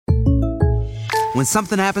When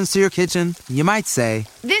something happens to your kitchen, you might say,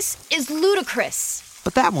 "This is ludicrous."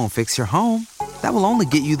 But that won't fix your home. That will only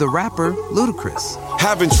get you the rapper, Ludacris.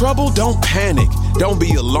 Having trouble? Don't panic. Don't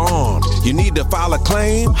be alarmed. You need to file a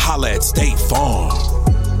claim? Holla at State Farm.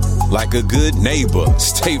 Like a good neighbor,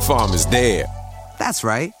 State Farm is there. That's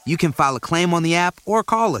right. You can file a claim on the app or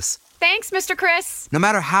call us. Thanks, Mr. Chris. No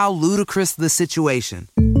matter how ludicrous the situation,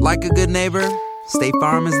 like a good neighbor, State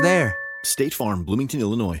Farm is there. State Farm, Bloomington,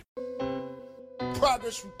 Illinois.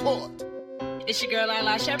 Progress report. It's your girl,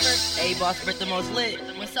 Lila Shepherd. Hey, boss, but the most lit.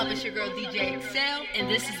 What's up? It's your girl, DJ Excel. And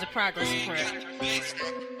this is the Progress Report.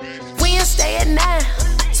 Wednesday at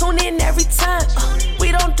 9. Tune in every time.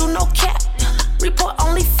 We don't do no cap. Report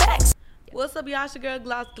only facts. What's up, y'all? It's your girl,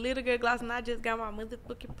 Gloss, Glitter Girl Gloss, and I just got my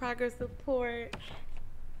motherfucking Progress Report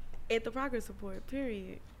at the Progress Report,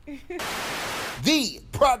 period. The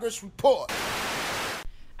Progress Report.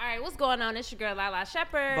 All right, what's going on? It's your girl, Lila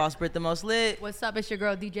Shepherd. Boss, Brit, the most lit. What's up? It's your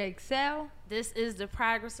girl, DJ Excel. This is the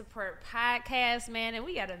Progress Report podcast, man, and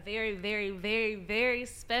we got a very, very, very, very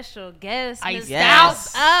special guest. Miss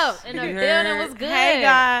Yes. Up in the building. What's good? Hey,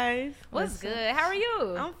 guys. What's good? How are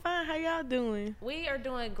you? I'm fine. How y'all doing? We are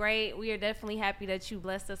doing great. We are definitely happy that you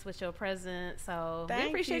blessed us with your presence. So we Thank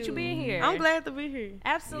appreciate you you being here. I'm glad to be here.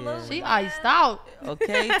 Absolutely. She iced out.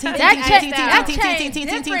 Okay. That chain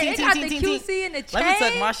different. It got the QC in the chain. Let me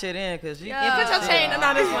tuck my shit in, because you Yeah, put your chain in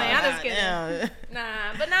on this one. I'm just kidding. Yeah.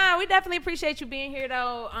 Nah, we definitely appreciate you being here,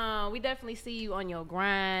 though. We definitely see you on your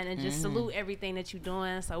grind and just salute everything that you're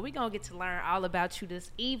doing. So we're going to get to learn all about you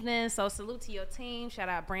this evening. So salute to your team. Shout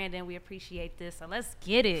out Brandon. We appreciate this. So let's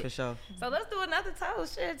get it. For sure. So let's do another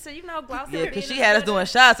toast. Shit. So, Glossa. Yeah, because she had us doing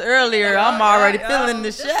shots earlier. I'm already feeling the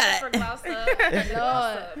This is for shot. Glossa.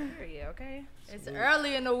 Glossa. Period, okay? It's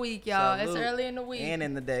early in the week, y'all. Salute. It's early in the week. And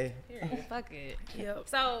in the day. Period. Fuck it. Yep.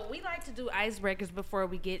 So we like to do icebreakers before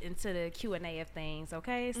we get into the Q&A of things,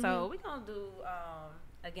 okay? So we're going to do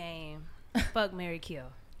a game, Fuck, Marry, Kill.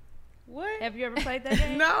 What? Have you ever played that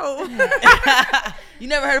game? No. You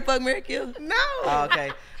never heard of Fuck, Marry, Kill? No. Oh,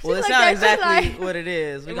 okay. Well, it's like not that. exactly She's like- what it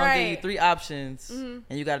is. We're going to give you Right. 3 options, and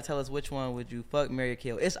you got to tell us which one would you fuck, marry, or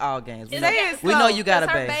kill. It's all games. We Say know, it we know slow. you got a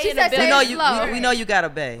That's her bay. bae She in the said building. We know say it you. slow. We know you got a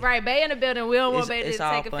bay. Right, Bay in the building. We don't want Bay to It's take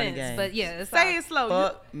all offense. fun games. But yeah, it's Say all. it slow.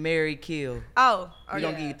 Fuck, marry, kill. Oh. We're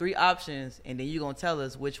going to give you 3 options, and then you're going to tell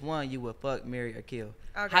us which one you would fuck, marry, or kill.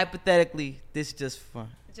 Okay. Hypothetically, this is just fun.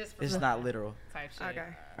 Just for It's fun not literal. type shit. Okay.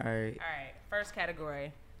 All right. All right, first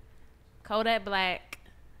category. Kodak Black,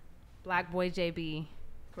 Black Boy JB,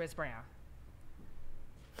 Chris Brown.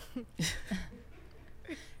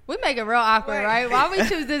 We make it real awkward, Wait. right? Why we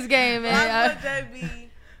choose this game, man? Black JB,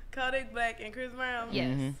 Kodak Black, and Chris Brown.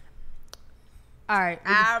 Yes. All right.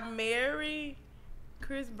 I marry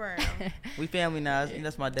Chris Brown. We family now.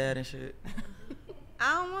 That's my dad and shit.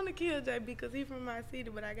 I don't want to kill JB because he's from my city,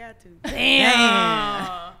 but I got to.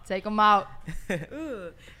 Damn. Take them out.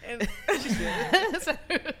 Ugh. And So,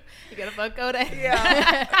 you gotta fuck Kodak.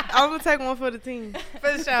 yeah, I'm gonna take one for the team.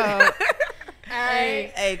 For sure. All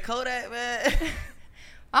right. Hey, Kodak, man.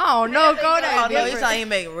 I don't know, Oh, Kodak. no, he's trying to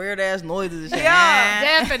make weird ass noises and shit. Yeah.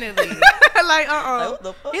 Definitely. like Like, what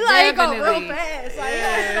the fuck? He like go real Definitely. fast. Like,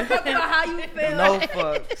 yeah. Depending on how you feel. No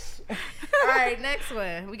fucks. All right, next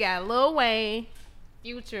one. We got Lil Wayne,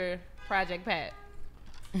 Future, Project Pat.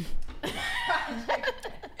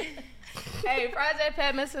 Hey, Project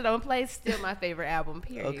Pat Mr. Don't Play still my favorite album,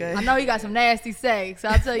 period. Okay. I know you got some nasty sex.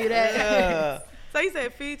 I'll tell you that. Yeah. So you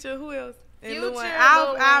said Future, who else? And Future, Lil Wayne. Lil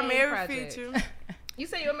I'll Wayne marry Project. Future. You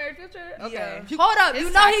say you're married Future? Okay. Yeah. Hold up. It's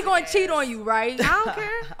You know he toxic gonna ass. cheat on you, right? I don't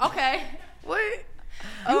care. Okay. What?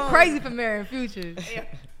 You crazy for marrying Future.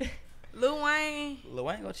 Lil Wayne. Lil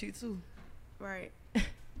Wayne gonna cheat too. Right.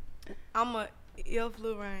 I'm a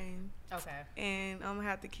Lil Wayne. Okay. And I'm gonna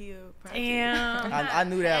have to kill Project. Damn. I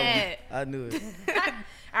knew that Pat. one. I knew it.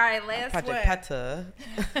 All right, last Project one. Pata.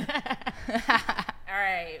 All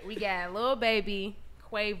right, we got Lil Baby,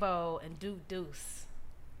 Quavo, and Duke Deuce.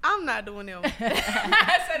 I'm not doing them. I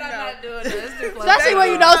said I'm not doing this. It's too close. Especially when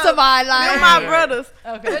you know somebody like. They're my brothers.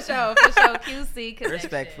 Okay. For sure, QC connection.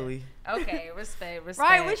 Respectfully. Okay, respect.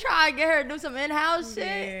 Right, we try to get her to do some in-house shit.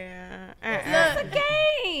 Yeah. It's a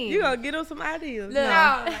game. You gonna get them some ideas. No,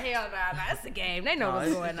 hell no. It's a game. They know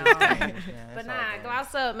what's going on. But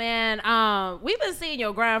gloss up, man. We've been seeing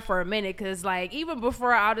your grind for a minute, cause like even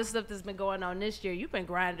before all this stuff that's been going on this year, you've been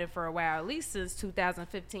grinding for a while, at least since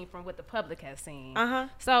 2015, from what the public has seen.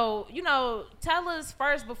 So tell us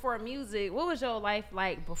first, before music, what was your life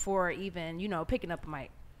like before even picking up a mic?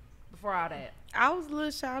 Before all that, I was a little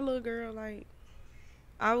shy little girl. Like,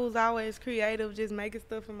 I was always creative, just making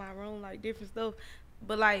stuff in my room, like different stuff.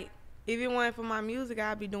 But like, if it wasn't for my music,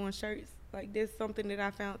 I'd be doing shirts Like that's something that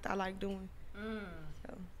I found I like doing.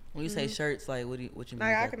 So. When you say shirts, like what you mean? Like exactly?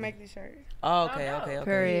 I can make these shirts. Oh, okay.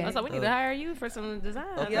 Period. So we need to hire you for some design.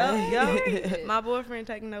 Okay. Yeah. My boyfriend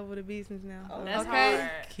taking over the business now. So. That's Okay.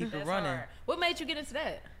 hard. Keep That's it running. hard. What made you get into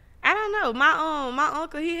that? I don't know. My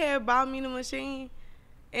uncle, he had bought me the machine,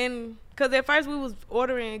 and cause at first we was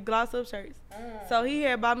ordering gloss up shirts, so he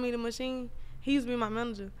had bought me the machine. He used to be my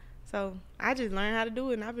manager, so I just learned how to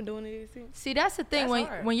do it, and I've been doing it ever since. See, that's the thing.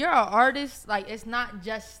 That's When you're an artist, like it's not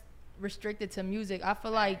just restricted to music. I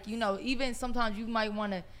feel like, you know, even sometimes you might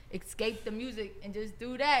want to escape the music and just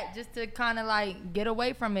do that just to kind of like get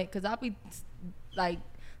away from it, because I'll be like,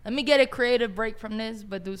 let me get a creative break from this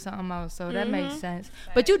but do something else. So that makes sense.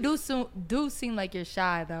 But you do seem like you're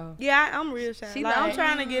shy though. Yeah, I'm real shy. She Like, I'm like-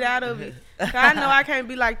 trying to get out of it. 'Cause I know I can't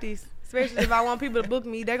be like this, especially if I want people to book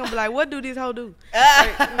me. They're gonna be like, what do this hoe do?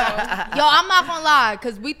 Like, you know. Yo, I'm not gonna lie,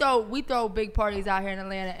 because we throw big parties out here in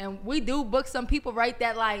Atlanta, and we do book some people, right,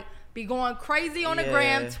 that like be going crazy on the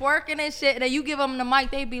gram, twerking and shit, and then you give them the mic,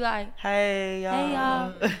 they be like, Hey y'all. hey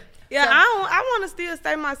y'all. Yeah, I want to still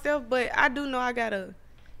stay myself, but I do know I gotta.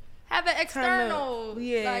 Have an external.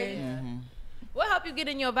 Yeah. Like, What help you get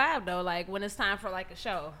in your vibe though? Like when it's time for like a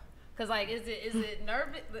show, cause like is it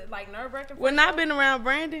nerve wracking? When I've been around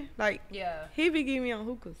Brandon, like Yeah. he be getting me on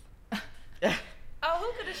hookahs. Oh,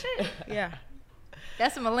 who could have shit? Yeah.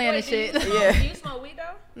 that's some Atlanta Wait, shit. Do you smoke weed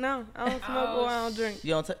though? No, I don't smoke or I don't drink.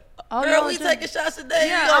 You don't take. Oh, Girl, no, we it's taking shots today.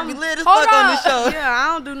 Yeah, you gonna I'm- be lit as Hold fuck on up. this show. Yeah,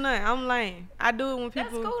 I don't do nothing. I'm lame. I do it when That's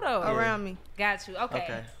people cool, though. around me. Got you. Okay.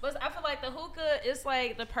 Okay. But I feel like the hookah is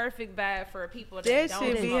like the perfect vibe for people that That don't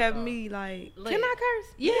shit be smoke, having though. me like, Lit. can I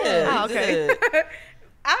curse? Yeah. Oh, okay. good.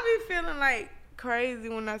 I be feeling like crazy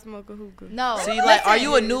when I smoke a hookah. No. See, like, are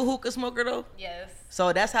you a new hookah smoker though? Yes.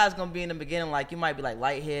 So that's how it's gonna be in the beginning. Like you might be like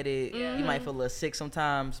lightheaded, you might feel a little sick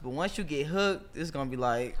sometimes, but once you get hooked, it's gonna be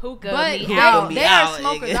like Hookah. But me they, out. me they out, are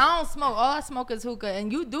smokers. nigga. I don't smoke. All I smoke is hookah,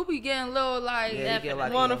 and you do be getting a little like, yeah, you get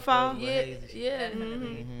like Wanna a little fall? little yeah, hazy shit.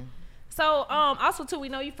 yeah. So, also too, we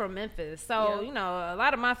know you from Memphis. So, Yeah. you know, a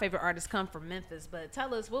lot of my favorite artists come from Memphis. But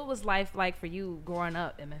tell us, what was life like for you growing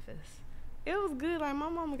up in Memphis? It was good. Like, my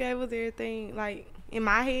mama gave us everything. Like, in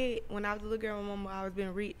my head, when I was a little girl, my mama always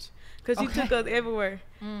been rich. Because she took us everywhere.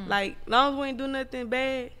 Like, long as we ain't do nothing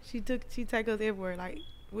bad, she take us everywhere. Like,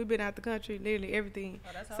 we been out the country, literally everything.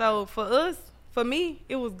 So, for us, for me,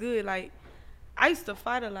 it was good. Like, I used to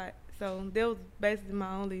fight a lot. So, that was basically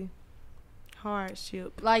my only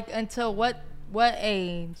hardship. Like until what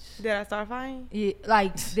age? Did I start fighting? Yeah,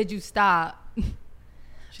 like did you stop?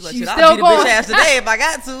 She like, You shit, still I'll beat a going? bitch ass today if I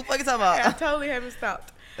got to. Fuck you talking I about? totally haven't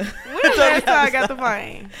stopped. When the last time I got the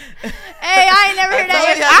fine? Hey, I ain't never heard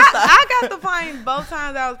totally that. have- I got the fine both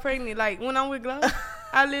times I was pregnant. Like, when I'm with Glow,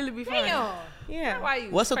 I literally be fine. Damn. Yeah. Why you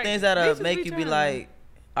What's some pregnant? things that Bitches make be you be trying. like,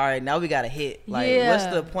 all right, now we got to hit? Like, Yeah. what's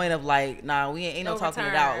the point of like, nah, we ain't no No talking it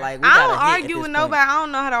return. out. Like, we I gotta don't hit at argue this with point. nobody. I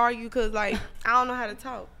don't know how to argue because, like, I don't know how to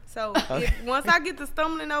talk. So, once I get to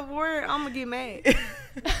stumbling over word, I'm going to get mad.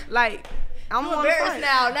 Like, I'm I'm on the embarrassed fight.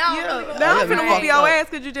 now. Now Yeah. I'm really Now Yeah, I'm you finna whoop fucked your up. ass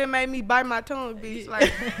because you just made me bite my tongue, bitch.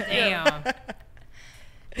 Like, Damn.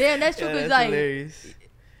 damn, that's true. Yeah, Cause that's like, hilarious.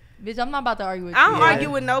 bitch, I'm not about to argue with I you. don't Yeah.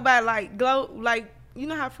 argue with nobody. Like, Glow, like, you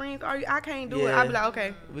know how friends argue? I can't do it. Yeah. I be like,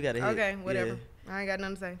 okay. We got to hit. Okay, whatever. Yeah. I ain't got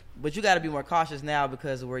nothing to say. But you got to be more cautious now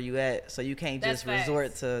because of where you at. So you can't That's just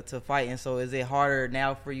resort to fighting. So is it harder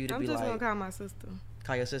now for you to I'm be just like, going to call my sister.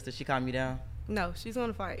 call your sister? She calm you down? No, she's going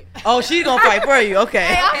to fight. Oh, she's going to fight for you. Okay.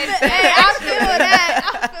 I feel that.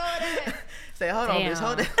 I feel that. Say, hold on, bitch.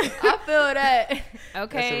 Hold it. I feel that.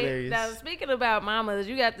 Okay. hilarious. Now, speaking about mamas,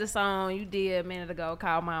 you got this song you did a minute ago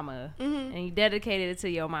called Mama. And you dedicated it to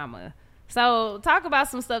your mama. So, talk about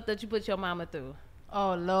some stuff that you put your mama through.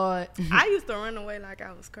 Oh Lord. I used to run away like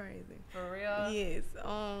I was crazy. For real? Yes.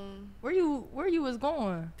 Where you was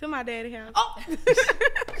going? To my daddy house. Oh.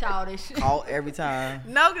 Childish. Call every time.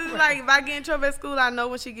 No, because like if I get in trouble at school, I know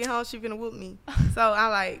when she get home, she finna whoop me. So I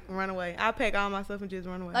like run away. I pack all my stuff and just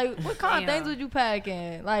run away. Like what kind of Damn. things would you pack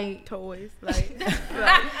in? Like toys. Like,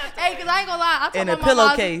 hey, cause I ain't gonna lie. I told And my a mom I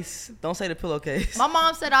was- pillowcase. Don't say the pillowcase. My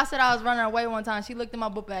mom said I was running away one time. She looked in my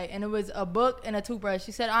book bag and it was a book and a toothbrush.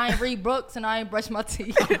 She said I ain't read books and I ain't brush my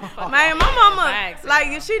teeth. man, my mama, Facts, like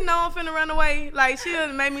if she know I'm finna run away, like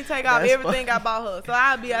she'll make me take off That's everything funny. I bought her. So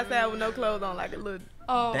I'll be outside with no clothes on, like a little.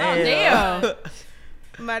 Oh, Damn.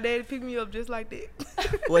 My daddy picked me up just like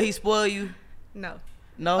that. Will he spoil you? No.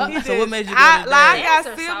 No. He So what just- made you go I to got Dads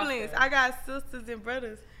are siblings. softer. I got sisters and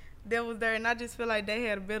brothers that was there, and I just feel like they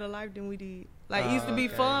had a better life than we did. Like it used to be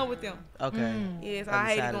okay. fun with them. Okay. Yes, Other I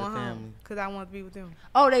hated side of going the home family. because I want to be with them.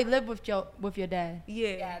 Oh, they live with your dad.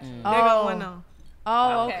 Yeah, Gotcha. they got one on.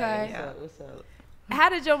 Oh, Okay. okay. What's up? What's up? How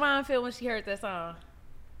did your mom feel when she heard that song?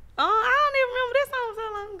 I don't even remember that song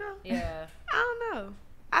so long ago. Yeah. I don't know.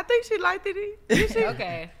 I think she liked it. Did she?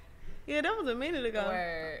 Okay. Yeah, that was a minute ago.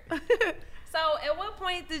 Word. So, at what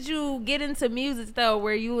point did you get into music though,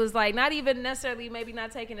 where you was like, not even necessarily maybe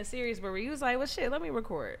not taking it serious, but where you was like, well, shit, let me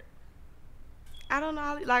record? I don't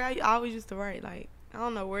know. Like, I always used to write. Like, I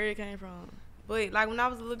don't know where it came from. But, like, when I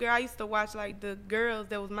was a little girl, I used to watch, like, the girls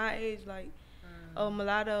that was my age, like,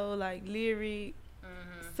 Mulatto, like, Lyric,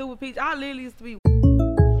 Super Peach. I literally used to be.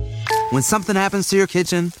 When something happens to your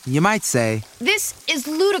kitchen, you might say, This is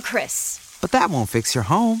ludicrous. but that won't fix your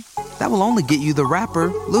home. That will only get you the rapper,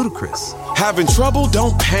 Ludacris. Having trouble?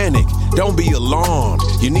 Don't panic. Don't be alarmed.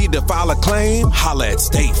 You need to file a claim? Holla at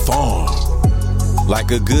State Farm.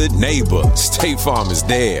 Like a good neighbor, State Farm is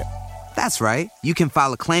there. That's right. You can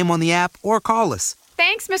file a claim on the app or call us.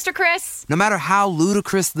 Thanks, Mr. Chris. No matter how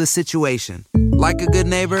ludicrous the situation, like a good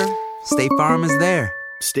neighbor, State Farm is there.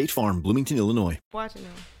 State Farm, Bloomington, Illinois. Watching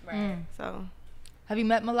them. Right. So, Have you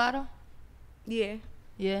met Mulatto? yeah.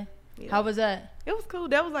 Yeah. Yeah. How was that? It was cool.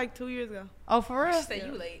 That was like 2 years ago. Oh, for real? Say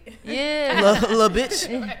you late. Yeah. Little bitch.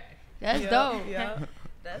 That's dope. Yeah.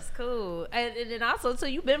 That's cool. And then also, too,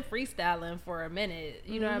 you've been freestyling for a minute.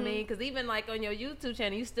 You know what I mean? Because even, like, on your YouTube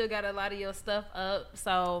channel, you still got a lot of your stuff up.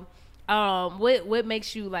 So, what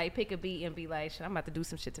makes you, like, pick a beat and be like, shit, I'm about to do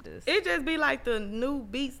some shit to this? It just be like the new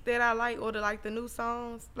beats that I like or the new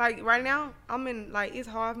songs. Like, right now, I'm in, like, it's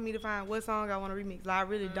hard for me to find what song I want to remix. Like, I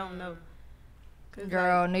really don't know.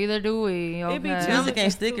 Girl, neither do we. Okay. It be Music challenging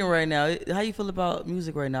ain't sticking too. right now. How you feel about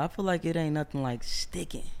music right now? I feel like it ain't nothing like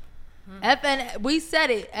sticking. We said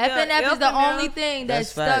it. FNF is the FNF. only thing that That's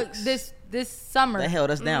stuck facts. this summer. That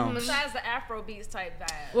held us down. Besides the Afro beats type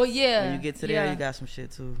vibe. Well, yeah. When you get to there, you got some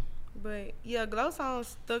shit too. But, yeah, Glow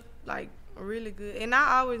songs stuck, like, really good. And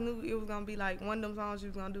I always knew it was going to be, like, one of them songs she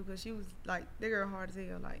was going to do because she was, like, that girl hard as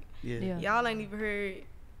hell. Like, Yeah. y'all ain't even heard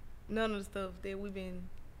none of the stuff that we've been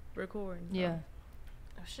recording. So. Yeah.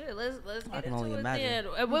 Oh, shit, let's get can into only it imagine.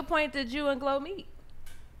 then. At what point did you and Glow meet?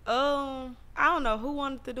 I don't know who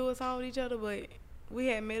wanted to do a song with each other, but we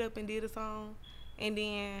had met up and did a song, and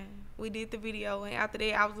then we did the video. And after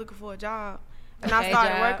that, I was looking for a job, and I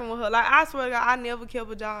started working with her. Like, I swear to God, I never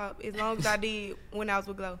kept a job as long as I did when I was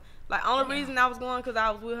with Glow. Like, only reason I was going because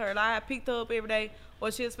I was with her. Like, I picked her up every day,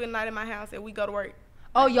 or she'd spend the night at my house, and we go to work.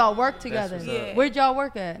 Oh, y'all work together. what's up. Yeah. Where'd y'all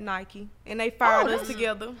work at? Nike, and they fired us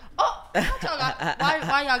together. Oh,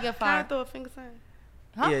 why y'all get Can I fired? throw a finger sign?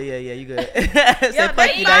 Huh? Yeah, you good. Yeah, Say fuck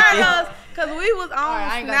they you, fired Nike. us because we was on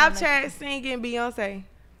I ain't got no Snapchat singing Beyonce.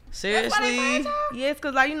 Seriously? Yes,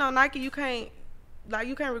 because, like, you know, Nike, you can't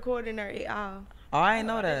record in there at all. Oh, I ain't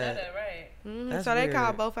know that. Right. That's So they weird.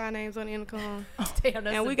 called both our names on the intercom. Damn,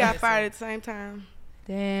 that's And we got fired at the same time.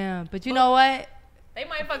 Damn. But you know what? They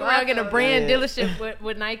might fuck around and get a brand dealership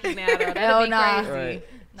with Nike now, though. That'd Hell be nah. crazy. Right.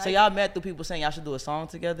 So y'all met through people saying y'all should do a song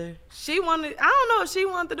together? I don't know if she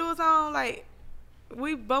wanted to do a song. Like,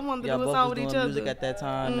 we both wanted to Y'all do a both song was with each doing other. music at that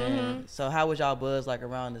time. And so how was y'all buzz like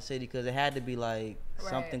around the city? Because it had to be like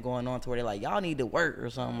something going on to where they're like, y'all need to work or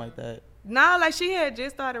something like that. Nah, like, she had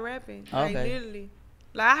just started rapping. Like, Okay. literally.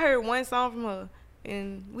 Like, I heard one song from her,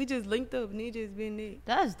 and we just linked up, and it just been it.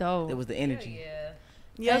 That's dope. It was the energy.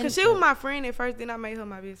 Yeah, because she was my friend at first, then I made her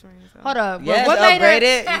my best friend. So. Hold up. Yes, what made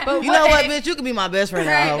upgraded. her? But You know what, bitch? You can be my best friend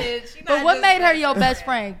now. But what made her your best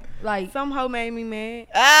friend? Like, Some hoe made me mad.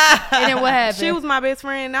 and then what happened? She was my best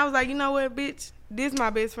friend, and I was like, you know what, bitch? This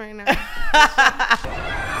my best friend now.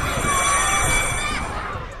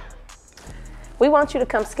 We want you to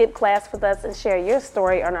come skip class with us and share your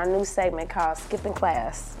story on our new segment called Skipping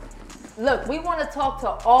Class. Look, we want to talk to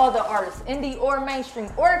all the artists, indie or mainstream,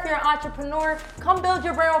 or if you're an entrepreneur, come build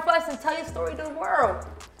your brand with us and tell your story to the world.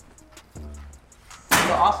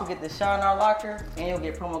 You'll also get the shot in our locker, and you'll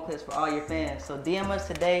get promo clips for all your fans. So DM us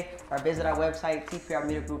today or visit our website,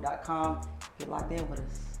 tprmediagroup.com. Get locked in with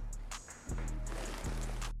us.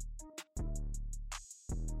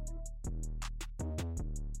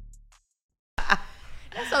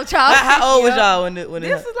 That's so childish. How old was y'all when it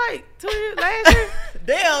This is like 2 years last year.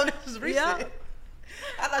 Damn, this is recent. Yeah.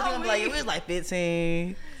 I thought you were gonna be like, it was like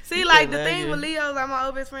 15. See, like, the last thing year. with Leo, like, my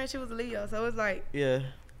old best friend, she was a Leo. So it's like, Yeah,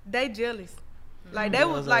 they jealous. Like, they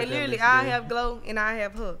Girls was are like, jealous, literally, I yeah. have Glow and I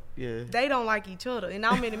have her. yeah. They don't like each other, and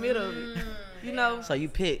I'm in the middle of it. You know? So you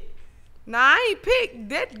pick. Nah, I ain't picked.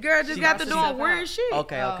 That girl just She got to brought doing weird shit.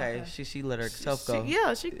 Okay. She let herself go.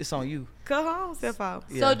 She It's on you. cut her own self out.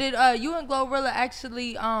 Yeah. So did you and GloRilla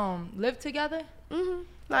actually live together? Mm-hmm.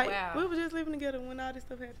 Like, wow. we were just living together when all this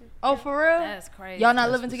stuff happened. Oh, for real? That's crazy. Y'all not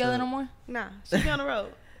That's living what's together up. no more? Nah, she on the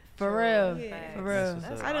road. For real? Yeah. For real? That's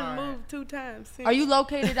what's I up. done moved 2 times. Since. Are you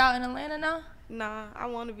located out in Atlanta now? Nah, I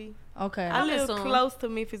want to be. Okay. I live close to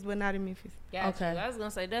Memphis, but not in Memphis. Gotcha. I was gonna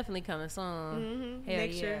say definitely coming soon. Mm-hmm. Hell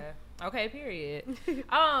Next yeah. year. Okay, period.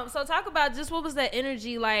 So talk about just what was that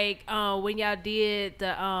energy like when y'all did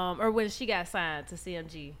the or when she got signed to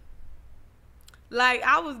CMG? Like,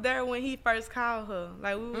 I was there when he first called her.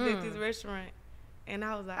 Like, we was at this restaurant, and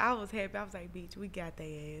I was happy. I was like, bitch, we got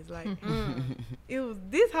their ass. Like, it was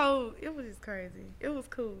just crazy. It was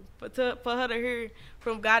cool for her to hear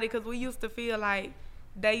from Gotti, because we used to feel like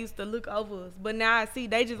they used to look over us. But now I see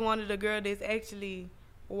they just wanted a girl that's actually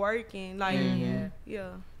working. Like, yeah.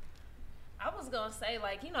 I was gonna say,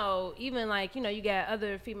 like, you know, even like, you know, you got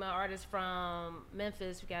other female artists from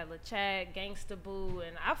Memphis. We got LaChat, Gangsta Boo,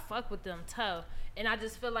 and I fuck with them tough. And I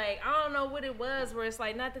just feel like, I don't know what it was, where it's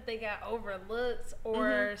like, not that they got overlooked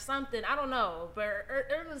or something. I don't know, but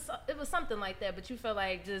it was something like that. But you feel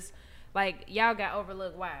like just like y'all got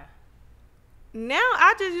overlooked. Why? Now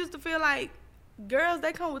I just used to feel like girls,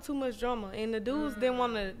 they come with too much drama, and the dudes didn't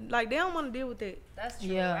want to, like, they don't want to deal with it. That's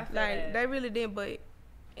true. Yeah. I feel Like that. they really didn't, but.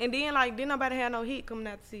 And then, like, didn't nobody have no hit coming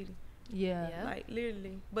out the city. Yeah. Like,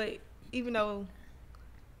 literally. But even though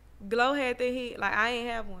Glo had that hit, like, I ain't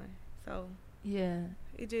have one. So, Yeah.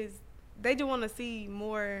 they just want to see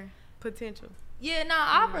more potential. Yeah, nah,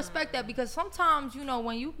 I respect that, because sometimes, you know,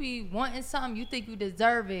 when you be wanting something, you think you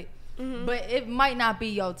deserve it, but it might not be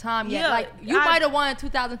your time yet. Yeah, Like, you might have won in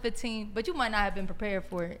 2015, but you might not have been prepared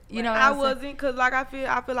for it. You know what I'm saying? wasn't, because, like, I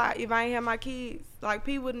feel like if I ain't had my kids, like,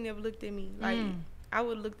 people would have never looked at me. Like, I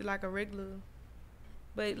would have looked like a regular.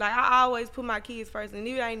 But, like, I always put my kids first. And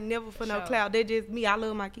it ain't never for no clout. They're just me. I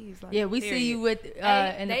love my kids. Like, Yeah, we see you with in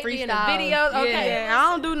the they be in the freestyle. videos. Okay. Yeah, I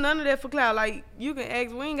don't do none of that for clout. Like, you can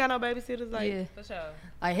ask. We ain't got no babysitters. Like, Yeah. For sure.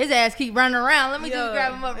 Like, his ass keep running around. Let me just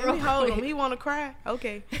grab him up let real me hold quick. him. He want to cry?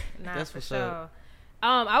 Okay. Nah, That's for what's sure. up.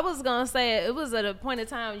 I was gonna say it was at a point in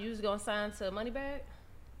time you was gonna sign to Moneybagg.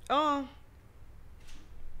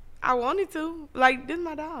 I wanted to. Like, this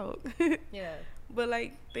my dog. Yeah. But,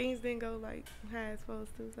 like, things didn't go, like, how it's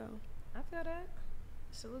supposed to, so. I feel that.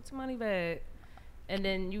 Salute to Moneybagg. And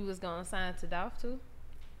then you was gonna sign to Dolph too?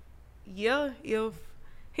 Yeah, if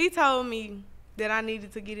he told me that I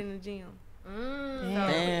needed to get in the gym.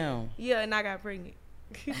 Damn. Yeah, and I got pregnant.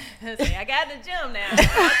 Say, I got the gym now.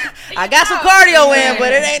 I got some cardio in,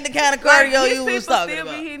 but it ain't the kind of cardio Like, you these was people talking still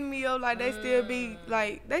about. be hitting me up, like, they still be,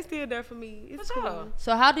 like, they still there for me. It's For cool. sure.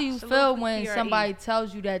 So how do you Salute feel to when PRE. somebody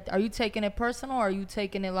tells you that? Are you taking it personal, or are you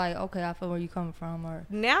taking it like, okay, I feel where you coming from? Or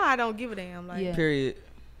Now I don't give a damn. Like, Yeah. Period.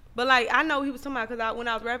 But, like, I know what he was talking about, because when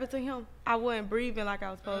I was rapping to him, I wasn't breathing like I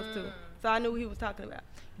was supposed to. So I knew what he was talking about.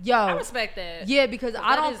 I yo, respect that. yeah, because I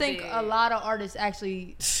that don't is think big. a lot of artists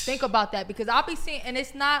actually think about that, because I'll be seeing, and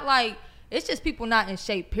it's not like, it's just people not in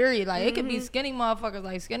shape, period. Like, it could be skinny motherfuckers,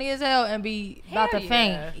 like skinny as hell, and be about to yeah.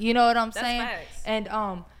 faint. You know what I'm That's saying? facts.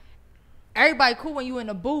 And everybody cool when you in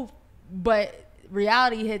the booth, but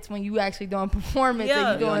reality hits when you actually doing performance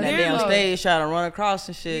Yeah, and you You on doing that damn show. stage trying to run across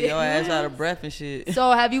and shit. Your ass out of breath and shit. So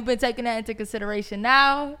have you been taking that into consideration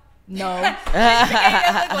now? No. Look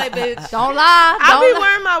like, bitch. Don't lie. I Don't be lie.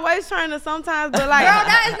 wearing my waist trainer sometimes, but, like, Girl,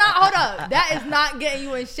 that is not, hold up. That is not getting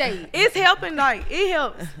you in shape. it's helping. Like, it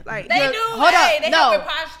helps. Like, They Yeah, do. hold hey, up, they no. help with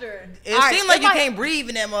posture. It Alright, seems like it you might- can't breathe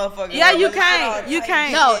in that motherfucker. yeah, you Like, can't. You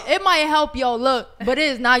can't. No, it might help your look, but it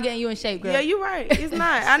is not getting you in shape, girl. Yeah, you're right. It's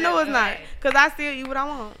not. I know it's not. Because I still eat what I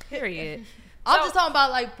want. Period. I'm just talking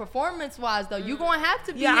about, like, performance-wise, though. You going to have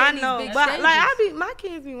to be Yeah, I in know. these big But, stages. like, my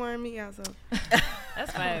kids be wearing me out, so.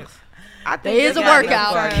 That's facts. I think There is they a got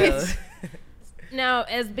workout. me excited. Now,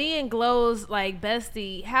 as being Glo's like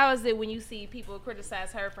bestie, how is it when you see people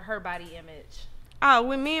criticize her for her body image?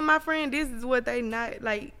 With me and my friend, this is what they not,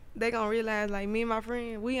 like, they gonna realize, like, me and my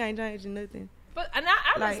friend, we ain't changing nothing. But and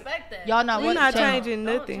I Like, respect that. Y'all not We what not change. changing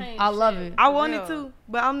Don't nothing. change I love shit. it. I For wanted real. to,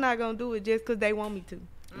 but I'm not gonna do it just because they want me to.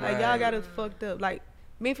 Like, y'all got us fucked up. Like,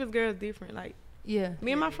 Memphis girls different. Like, Yeah.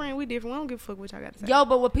 me and my friend, we different. We don't give a fuck what y'all got to say. Yo,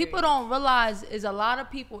 but what people don't realize is a lot of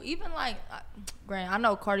people, even like, Grant, I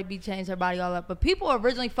know Cardi B changed her body all up, but people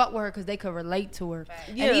originally fucked with her because they could relate to her.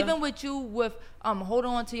 Yeah. And even with you, with Hold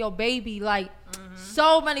On to Your Baby, like,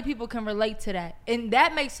 so many people can relate to that. And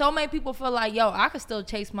that makes so many people feel like, yo, I could still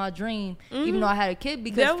chase my dream, even though I had a kid.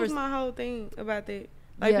 Because that was my whole thing about that.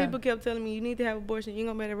 Like, Yeah. people kept telling me, you need to have abortion. You ain't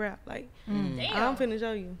gonna better rap. Like, I'm finna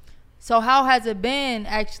show you. So how has it been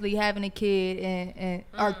actually having a kid and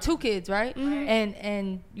or two kids, right?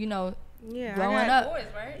 And you know, Yeah, growing I got, up. Boys,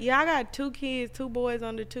 right? Yeah, I got 2 kids, 2 boys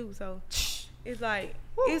under 2. So it's like,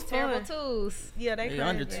 it's Terrible fun. twos. Yeah, they They crazy.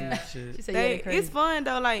 under two Yeah. shit. She said, yeah, they It's crazy. fun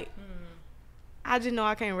though. Like, I just know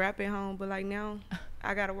I can't rap at home, but like now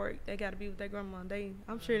I gotta work. They gotta be with their grandma.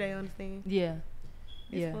 I'm sure they understand. Yeah.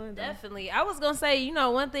 It's fun, though. Definitely. I was gonna say, you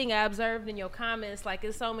know, one thing I observed in your comments, like,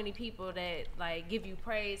 it's so many people that like give you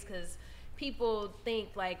praise because people think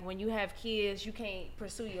like when you have kids you can't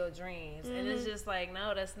pursue your dreams, and it's just like,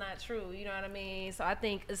 no, that's not true. You know what I mean? So I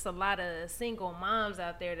think it's a lot of single moms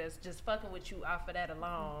out there that's just fucking with you off of that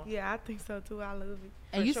alone. Yeah, I think so too. I love it.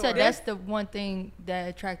 And you said that's the one thing that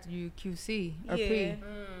attracted you, QC or P.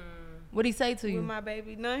 What'd he say to you? With my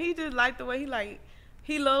baby, no, he just liked the way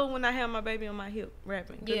he loved when I had my baby on my hip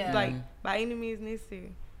rapping. Yeah, like by any means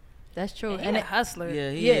necessary. That's true. And a hustler.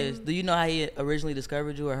 Yeah, he is. Do you know how he originally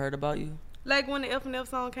discovered you or heard about you? Like when the FNF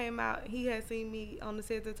song came out, he had seen me on the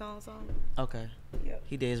Set the Tone song. Okay. Yep.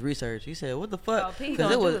 He did his research. He said, "What the fuck?"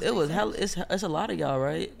 Because it was hell. It's a lot of y'all,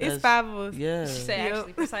 right? It's 5 of us. Yeah. She said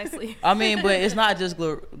actually precisely. I mean, but it's not just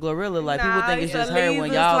GloRilla. Like people think it's just her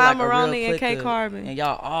when y'all like a real and K Carbon, and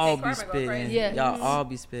y'all all be spitting. Yeah. Y'all all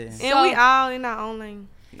be spitting. And we all in our own lane.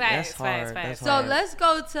 Facts, That's hard. facts. That's So hard. let's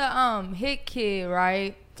go to Hit Kid,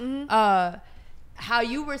 right? How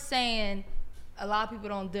you were saying a lot of people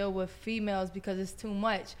don't deal with females because it's too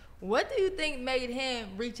much. What do you think made him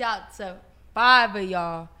reach out to 5 of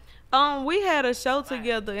y'all? We had a show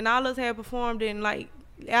together, and all us had performed. And like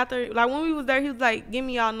after, like when we was there, he was like, "Give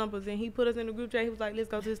me y'all numbers," and he put us in the group chat. He was like, "Let's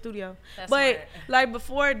go to the studio." But like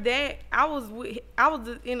before that, I was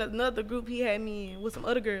in another group he had me in with some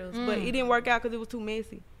other girls, but it didn't work out because it was too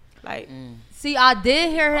messy. Like, See, I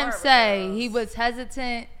did hear him say he was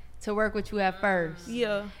hesitant to work with you at first.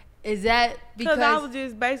 yeah. Is that because I was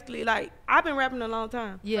just basically like, I've been rapping a long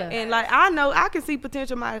time. Yeah. And like, I know I can see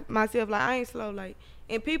potential myself. Like, I ain't slow. Like,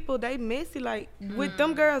 and people, they messy. Like, with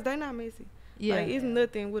them girls, they not messy. Yeah. Like, it's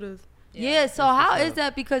nothing with us. Yeah, so how is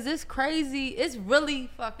that? Because it's crazy. It's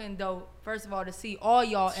really fucking dope, first of all, to see all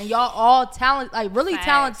y'all. And y'all all talent, like really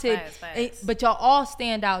talented. But y'all all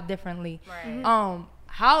stand out differently. Right.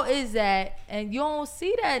 How is that? And you don't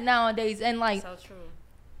see that nowadays. And like, So true.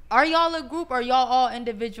 are y'all a group or y'all all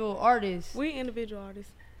individual artists? We individual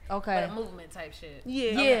artists. Okay. But a movement type shit.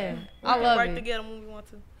 Yeah. Yeah. I We love work it. together when we want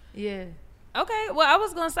to. Yeah. Okay, well, I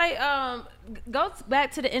was gonna say, go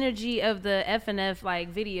back to the energy of the FNF like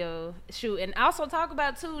video shoot, and also talk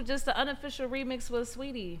about too just the unofficial remix with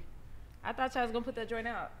Saweetie. I thought y'all was gonna put that joint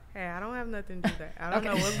out. Hey, I don't have nothing to do that. I don't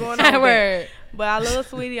know what's going That on with word. that. But I love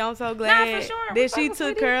Saweetie. I'm so glad for sure. We that she fuck with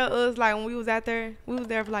took Saweetie. care of us. Like when we was out there, we was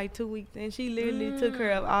there for like 2 weeks, and she literally took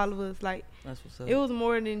care of all of us. Like That's what's up. it was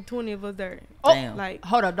more than 20 of us there. Damn. Like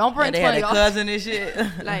Hold up, don't bring And they had 20 a off. cousin and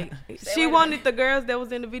shit. like she wanted the girls that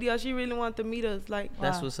was in the video. She really wanted to meet us. Like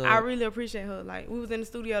That's what's up. I really appreciate her. Like we was in the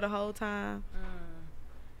studio the whole time.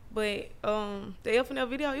 But the FNL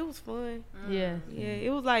video, it was fun. Yeah. Yeah, it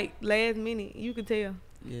was like last minute. You could tell.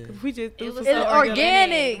 Yeah. We just threw It was some It's stuff together.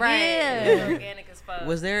 organic. Right. Yeah. It was organic as fuck.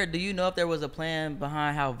 Was there? Do you know if there was a plan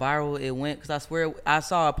behind how viral it went? Because I swear I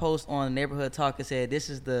saw a post on Neighborhood Talk that said this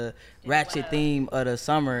is the ratchet theme of the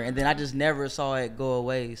summer, and then I just never saw it go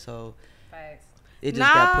away. So Facts. it just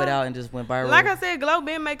got Nah. put out and just went viral. Like I said, Glo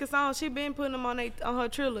been making songs. She been putting them on her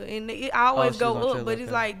Triller, and it always she go was on up. Triller, But it's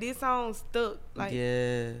okay. like this song stuck. Like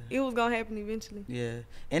Yeah. it was gonna happen eventually. Yeah.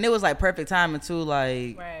 And it was like perfect timing too.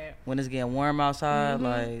 Like Right. when it's getting warm outside.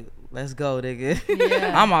 Like let's go, nigga.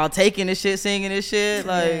 Yeah. I'm all taking this shit, singing this shit.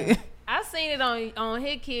 Like I seen it on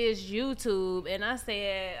Hit Kids YouTube, and I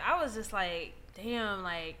said, I was just like, damn,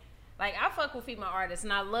 like I fuck with female artists,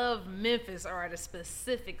 and I love Memphis artists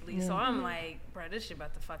specifically. So I'm like, bro, this shit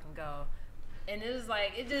about to fucking go. And it was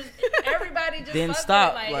like, it just, everybody just Didn't fuck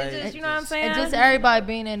stop, with it. like, It just, you know what I'm saying? And just everybody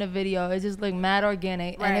being in the video, it just looked mad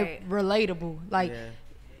organic and Right. it relatable. Like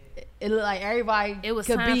yeah. it looked like everybody It was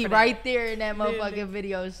could time be for that. right there in that motherfucking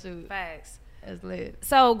video shoot. Facts. That's lit.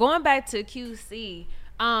 So going back to QC,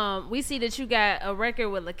 we see that you got a record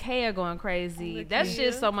with Lakea going crazy. That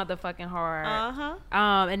shit's so motherfucking hard.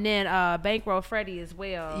 And then Bankroll Freddie as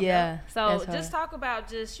well. Yeah, So that's just hard. talk about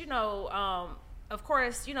just, you know, of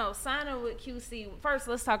course, you know, signing with QC. First,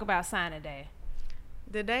 let's talk about signing day.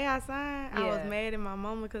 The day I signed, I was Yeah. mad at my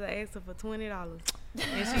mama because I asked her for $20,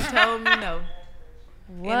 and she told me no.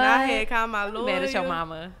 What? And I had called my lawyer. Mad at your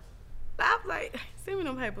mama. I was like, send me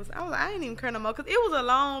them papers. I was like, I ain't even care no more because it was a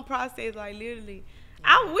long process. Like literally,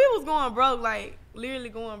 we was going broke. Like literally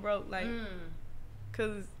going broke. Like,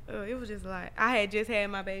 cause it was just like I had just had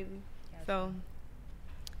my baby, so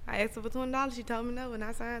I asked her for $20. She told me no, and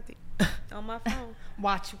I signed it on my phone.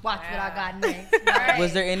 Watch what I got next.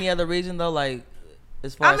 Was there any other reason though? Like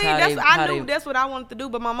as far I mean, as I knew that's what I wanted to do,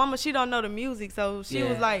 but my mama, she don't know the music, so she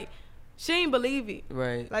was Yeah. like, she didn't believe it.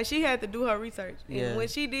 Right. Like she had to do her research, and Yeah. when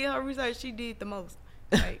she did her research, she did the most.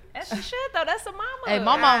 Like, As she should though. That's a mama. Hey,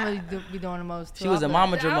 my mama be doing the most too. She was I in feel like-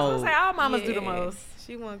 momager I was mode. gonna say all mamas do the yeah, most.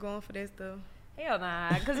 She wasn't going for that stuff. Hell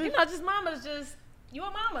nah, because you know, just mama's just you a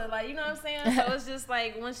mama, like you know what I'm saying. So it's just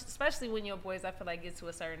like especially when your boys, I feel like get to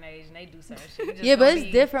a certain age and they do certain shit. You just Yeah, but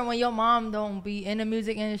it's different when your mom don't be in the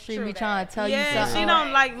music industry, be trying to tell you something. Yeah, she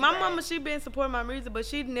don't like my mama. She been supporting my music, but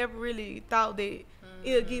she never really thought that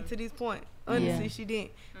it'll get to this point. Honestly, she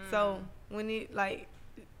didn't. So when it like,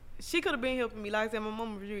 she could have been helping me. Like I said, my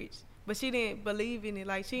mama was rich. But she didn't believe in it.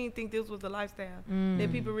 Like, she didn't think this was a lifestyle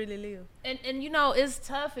that people really live. And you know, it's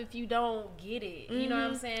tough if you don't get it. You know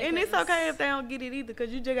what I'm saying? And it's okay if they don't get it either,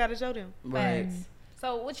 because you just got to show them. Right.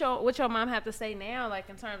 So what your mom have to say now, like,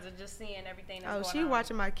 in terms of just seeing everything that's going on? She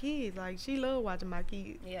watching my kids. Like, she love watching my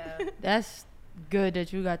kids. Yeah. That's good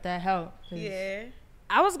that you got that help. Yeah.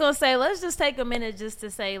 I was going to say, let's just take a minute just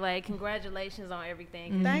to say, like, congratulations on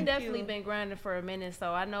everything. You've definitely been grinding for a minute,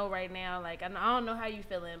 so I know right now, like, I don't know how you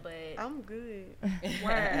feeling, but... I'm good.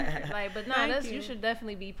 Word. Like, but no, you should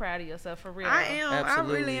definitely be proud of yourself, for real. I am.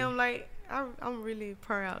 Absolutely. I really am, like, I'm really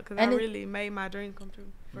proud, because I really made my dream come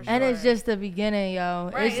true. For And sure. it's just the beginning,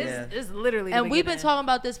 yo. Right, it's literally the And we've been beginning. talking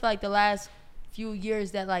about this for, like, the last few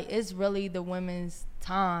years, that, like, it's really the women's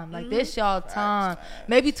time. Like, this y'all time.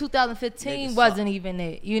 Maybe 2015 wasn't even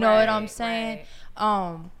it. You know what I'm saying?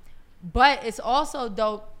 But it's also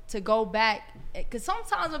dope to go back, because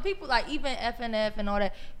sometimes when people, like, even FNF and all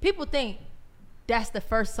that, people think that's the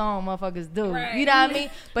first song motherfuckers do. Right. You know what I mean?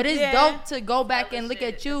 But it's dope to go back and look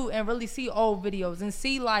at you and really see old videos and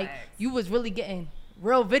see, like, you was really getting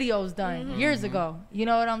real videos done years ago. You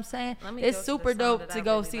know what I'm saying? It's super dope to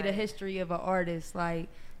go see the history of an artist. Like,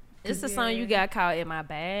 it's the song you got called In My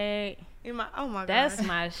Bag. Oh my god, that's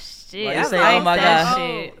my shit. Why you I say, like oh my that god?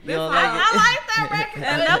 shit. You don't like it? I like that record.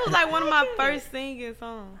 And that was like one of my first singing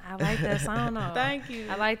songs. I like that song though. Thank you.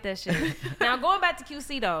 I like that shit. Now going back to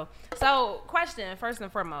QC though. So question first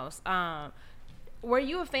and foremost. Were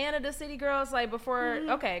you a fan of the City Girls like before?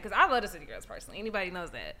 Okay, because I love the City Girls personally. Anybody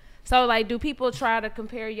knows that. So like, do people try to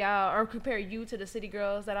compare y'all or compare you to the City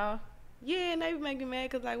Girls at all? Yeah, and they make me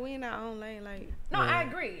mad because like we in our own lane. Like, no, I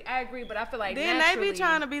agree, but I feel like then they be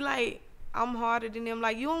trying to be like, I'm harder than them.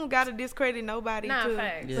 Like, you don't gotta discredit nobody.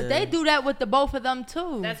 Facts. But they do that with the both of them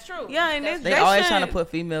too. That's true. Yeah, and they always trying to put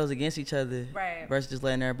females against each other, right? Versus just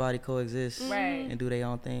letting everybody coexist, right, and do their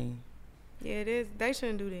own thing. Yeah, they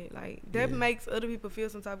shouldn't do that. Like, that makes other people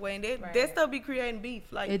feel some type of way, and that stuff be creating beef.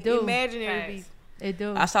 Like, imaginary beef. It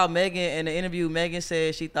do. I saw Megan in the interview. Megan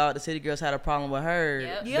said she thought the City Girls had a problem with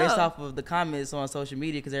her based off of the comments on social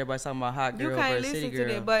media, because everybody's talking about hot girl versus City Girl.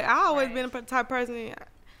 To that, but I always been a type of person.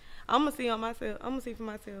 I'm gonna see on myself. I'm gonna see for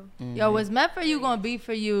myself. Yo, what's meant for you gonna be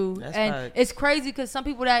for you. That's and facts. it's crazy because some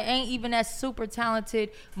people that ain't even that super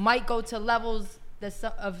talented might go to levels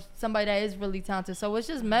of somebody that is really talented. So what's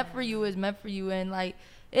just meant for you is meant for you. And like,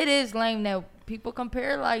 it is lame that people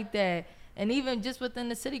compare like that. And even just within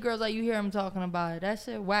the City Girls, like, you hear them talking about it. That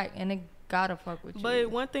shit whack, and they gotta fuck with you. But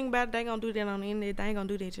one thing about it, they gonna do that on the internet. They ain't gonna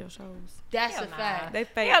do that at your shows. That's a fact. They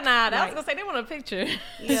fake. Hell nah. I was gonna say they want a picture.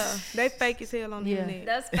 Yeah, they fake as hell on the internet.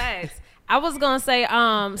 That's facts. I was gonna say,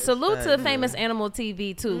 salute to Famous Animal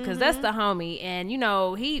TV too, because that's the homie, and you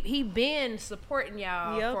know he been supporting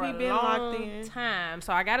y'all for a long time.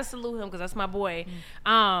 So I gotta salute him because that's my boy.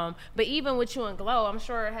 But even with you and Glow, I'm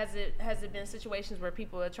sure has it been situations where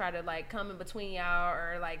people try to like come in between y'all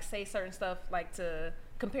or like say certain stuff like to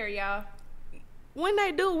compare y'all? When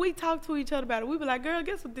they do, we talk to each other about it. We be like, girl,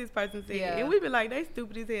 guess what this person said? And we be like, they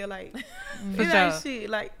stupid as hell. Like, it ain't shit.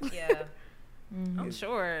 Like, yeah. I'm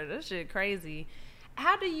sure that shit crazy.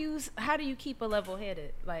 How do you keep a level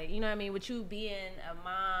headed? Like, you know what I mean? With you being a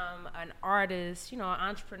mom, an artist, you know, an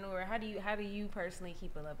entrepreneur, how do you personally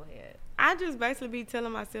keep a level head? I just basically be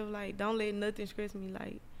telling myself, like, don't let nothing stress me.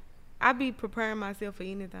 Like, I be preparing myself for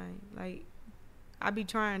anything. Like, I be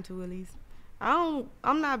trying to at least. I'm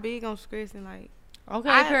not big on stressing. Like,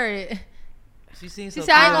 okay, period. She seems she so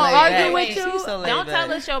said, I ain't gonna argue with you. So don't tell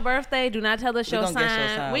us your birthday. Do not tell us your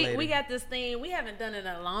sign. We got this thing. We haven't done it in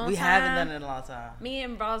a long time. We haven't done it in a long time. Me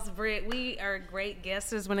and Boss Britt, we are great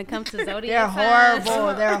guessers when it comes to zodiac They're signs.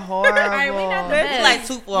 horrible. They're horrible. All right, we not the best. Like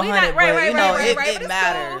 2 for 100, but you know it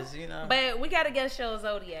matters. Cool. You know, but we gotta guess your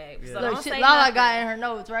zodiac. Yeah. So look, don't say Lala nothing. got in her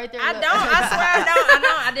notes right there. I don't. I swear I don't. I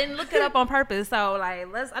know. I didn't look it up on purpose. So like,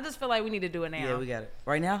 I just feel like we need to do it now. Yeah, we got it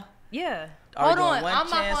right now. Yeah. Hold on, I'm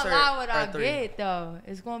not gonna lie what I get though.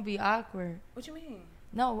 It's gonna be awkward. What you mean?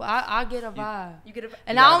 No, I get a vibe. You get a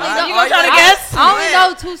and I only know. You gonna try to guess? I only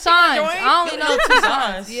know 2 signs. I only know 2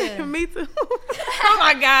 signs. Yeah. Me too. Oh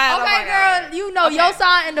my God. Okay, girl. You know your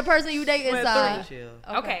sign and the person you date is sign.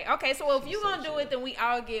 Okay. So if you gonna do it, then we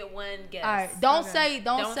all get one guess. All right. Don't say.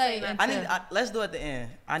 Let's do it at the end.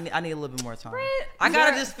 I need a little bit more time. I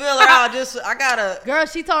gotta just feel her out. I gotta. Girl,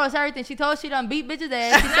 she told us everything. She told us she done beat bitches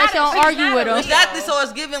ass. She said she don't argue with them. Exactly. So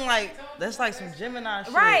it's giving that's like some Gemini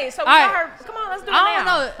shit. Right. So we got her. Come on, let's do it now. I don't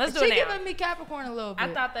know. Let's do it now. She giving me Capricorn a little bit.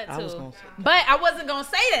 I thought that too. But I wasn't gonna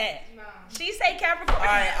say that. No. She say Capricorn. All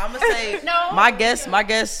right, I'm gonna say no. My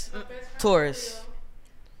guess, Taurus.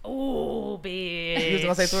 Ooh, bitch. You was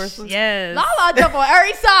gonna say Taurus? Yes. Lala jump on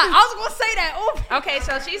every side. I was gonna say that. Ooh. Okay,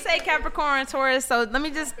 so she say Capricorn, Taurus. So let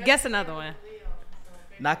me just guess another one.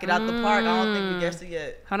 Knock it out the park. I don't think we guessed it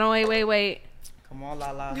yet. Hold on, wait. Come on,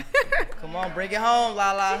 Lala. Come on, bring it home,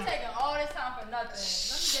 Lala. She taking all this time for nothing.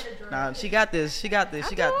 Let me get a drink. Nah, she got this. She got this.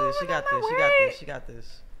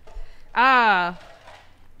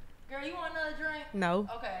 Girl, you want another drink? No.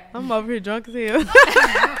 Okay. I'm over here drunk as hell.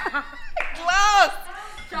 Close.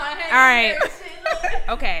 All right.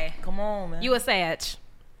 Okay. Come on, man. You a Sag.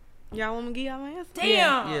 Y'all want me to give y'all my answer?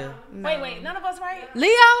 Damn. Yeah. No. Wait. None of us right?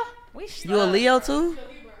 Leo? You a Leo too?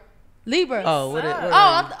 Libra. Oh, what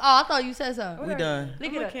I thought you said so. We done.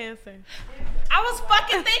 I'm a Cancer. I was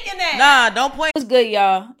fucking thinking that. Nah, don't point. What's good,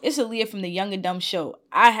 y'all? It's Aaliyah from the Young and Dumb Show.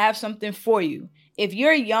 I have something for you. If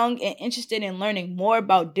you're young and interested in learning more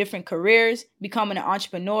about different careers, becoming an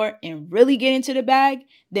entrepreneur, and really get into the bag,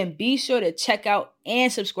 then be sure to check out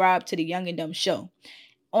and subscribe to the Young and Dumb Show.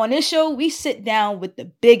 On this show, we sit down with the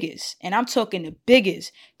biggest, and I'm talking the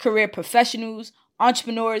biggest, career professionals,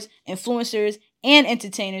 entrepreneurs, influencers, and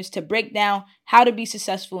entertainers to break down how to be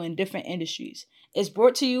successful in different industries. It's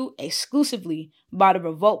brought to you exclusively by the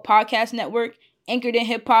Revolt Podcast Network, anchored in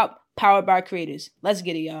hip-hop, powered by creators. Let's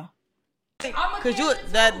get it, y'all. Cause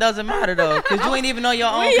that doesn't matter though. Cause you ain't even know your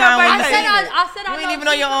own kind. I said I ain't even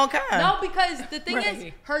know your own kind. No, because the thing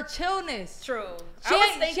is her chillness. True. She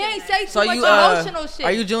ain't say too much emotional shit.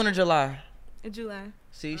 Are you June or July? July.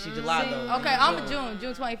 See, she July though. Okay, I'm a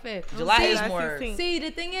June 25th. July is more. See, the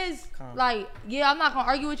thing is, like, I'm not gonna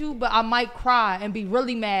argue with you, but I might cry and be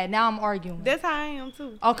really mad. Now I'm arguing. That's how I am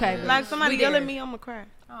too. Okay. Like somebody yell at me, I'ma cry.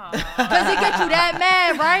 Cause he get you that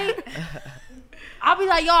mad, right? I'll be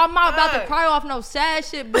like, yo, I'm not about to cry off no sad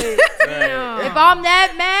shit, but if I'm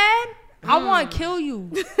that mad, I want to kill you.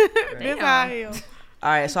 That's how I am.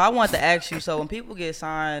 All right, so I want to ask you. So when people get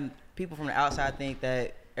signed, people from the outside think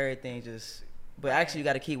that everything just, but actually you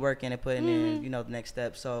got to keep working and putting in, the next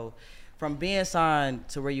step. So from being signed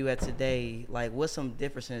to where you at today, like what's some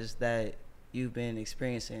differences that you've been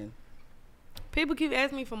experiencing? People keep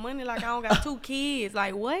asking me for money like I don't got 2 kids.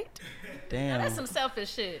 Like, what? Now, Damn. that's some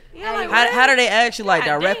selfish shit. Yeah, like, how do they ask you, like,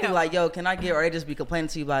 directly, damn. like, yo, can I get, or they just be complaining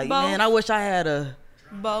to you, like, Both. man, I wish I had a...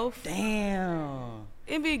 Both. Damn.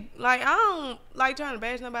 It be, like, I don't like trying to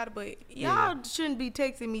bash nobody, but y'all shouldn't be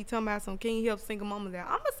texting me talking about some, can you help single mamas out?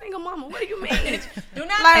 I'm a single mama. What do you mean? Do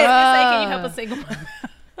not like, say, can you help a single mama?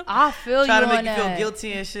 I feel Trying you to on make you feel that.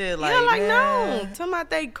 guilty and shit. Like, yeah, like, man. no. Talking about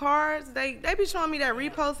they cards, they be showing me that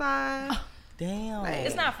repo sign. Damn.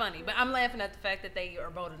 It's not funny, but I'm laughing at the fact that they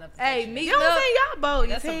are bold enough to Hey, text you. Meek You don't Mill, say y'all bold as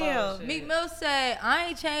That's some hell. bullshit. Meek Mill said, I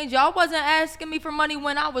ain't changed. Y'all wasn't asking me for money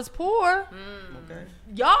when I was poor. Okay.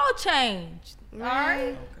 Y'all changed. Mm. All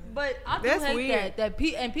right? But I do That's hate weird. that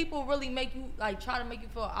and people really make you, like, try to make you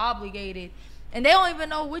feel obligated. And they don't even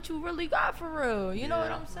know what you really got for real. You know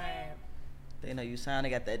what I'm saying? They know you signed.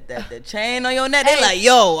 They got that chain on your neck. They like,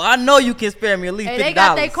 yo, I know you can spare me at least $50. Hey, they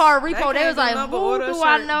got their car repo. They They was like, can't do who nothing but do order a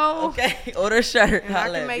I shirt. know? Okay, order a shirt. And I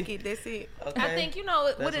Holla can at make me. it. That's it. Okay. I think,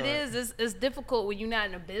 what That's it hard. is it's difficult when you're not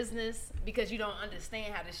in a business because you don't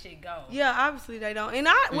understand how this shit go. Yeah, obviously they don't. And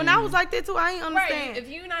when I was like that too, I ain't understand. Right. If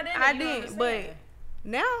you're not in it, I you didn't. don't But understand.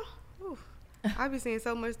 now, I be seeing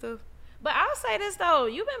so much stuff. But I'll say this though,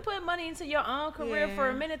 you've been putting money into your own career Yeah. for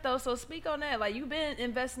a minute though, so speak on that. Like you've been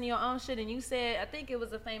investing in your own shit, and you said, I think it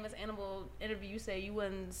was a famous animal interview. You said you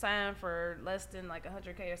wouldn't sign for less than like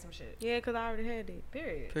 $100K or some shit. Yeah, because I already had it.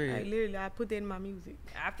 Period. Like literally, I put that in my music.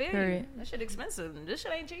 I feel you. Period. That shit expensive. This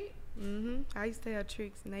shit ain't cheap. I used to have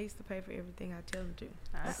tricks, and they used to pay for everything I tell them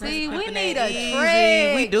to. See, we Flipping need ain't a easy.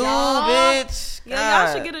 trick. We do, y'all. bitch. Yeah, God.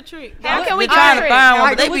 y'all should get a trick. How can we We get trying a to trick? find one,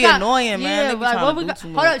 Alright, but they we be got- annoying, man. Yeah, They be like, trying what to we do got? too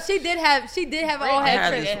Hold much. up, she did have an old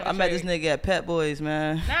head trick. I met this nigga at Pet Boys,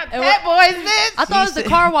 man. Not And Pet Boys, bitch. I thought it was the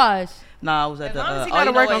car wash. Nah, I was at As the. long as he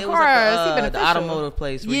gotta work on it was cars, at he the beneficial. automotive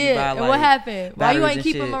place where you buy Yeah, like. and what happened? Why you batteries ain't and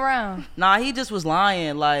keep shit. him around? Nah, he just was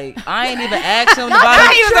lying. Like I ain't even asked him to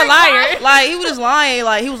buy. He was a liar. Like he was just lying.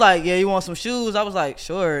 Like he was like, "Yeah, you want some shoes?" I was like,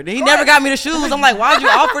 "Sure." Then he never got me the shoes. I'm like, "Why'd you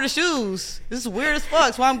offer the shoes? This is weird as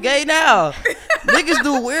fuck." So I'm gay now. Niggas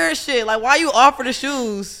do weird shit. Like why you offer the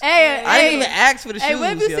shoes? Hey, I didn't even ask for the shoes. Hey, when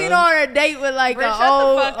have you yo. seen her on a date with like Bro, an shut the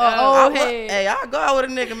old fuck up. old head? Hey, I'll go out with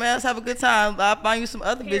a nigga, man. Let's have a good time. I'll find you some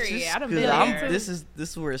other Period. bitches. I done 'Cause been there. this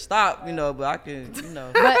is where it stopped, you know. But I can, you know.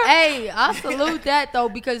 But hey, I salute that though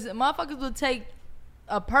because motherfuckers will take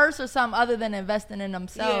a purse or something other than investing in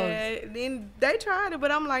themselves. Yeah, then they tried it,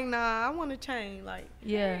 but I'm like, nah, I want to change. Like,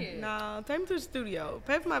 Yeah. nah, take me to the studio,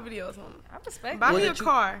 pay for my videos, I respect buy that. me a Was it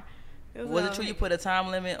car. Was it true you put a time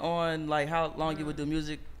limit on like how long you would do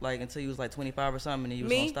music, like until you was like 25 or something, and then you was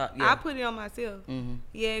Me? gonna stop? I put it on myself. Mhm.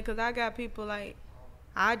 Yeah, because I got people like,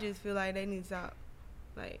 I just feel like they need to stop.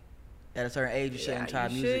 Like, At a certain age, you shouldn't try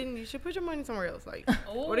you music. shouldn't. You should put your money somewhere else. Like,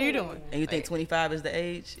 what are you doing? And you think 25 is the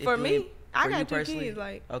age? If For you me, ain't- I for you got 2 personally? kids.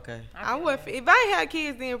 Like, Okay. I would if I ain't had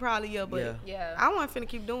kids, then probably yeah. But Yeah. I wasn't finna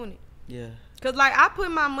keep doing it. Yeah. Cause like I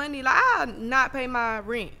put my money, like I not pay my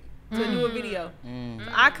rent to do a video. So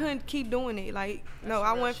I couldn't keep doing it. Like no,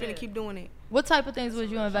 I wasn't finna keep doing it. What type of things was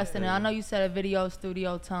you investing in? I know you said a video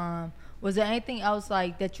studio time. Was there anything else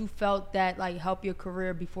like that you felt that like helped your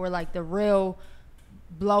career before like the real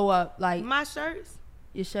blow up? Like My shirts,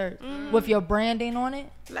 your shirt with your branding on it?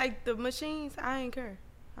 like the machines, I ain't care.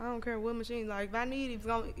 I don't care what machine. Like if I need it,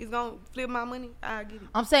 it's gonna flip my money. I get it.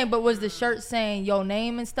 I'm saying, but was the shirt saying your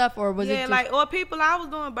name and stuff, or was it Yeah, just like or people I was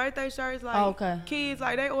doing birthday shirts. Like okay. kids,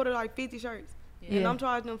 like they order like 50 shirts, and Yeah. I'm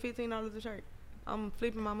charging them $15 a shirt. I'm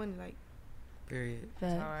flipping my money. Like Period.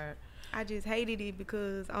 That- I just hated it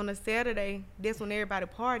because on a Saturday, that's when everybody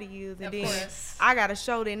party is, and Of then course. I got a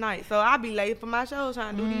show that night, so I be late for my show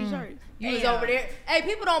trying to do these shirts. You was over there. Hey,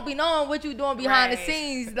 people don't be knowing what you doing behind the Right.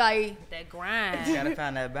 scenes. Like That grind. You gotta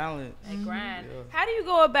find that balance. That grind. How do you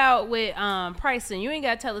go about with pricing? You ain't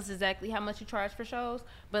gotta tell us exactly how much you charge for shows,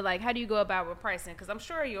 but like, how do you go about with pricing? Because I'm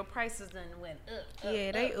sure your prices done went up.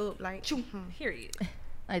 Yeah, they up like. Period.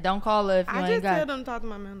 Like, don't call her if you I ain't just got tell it. them to talk to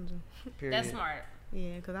my manager. Period. That's smart.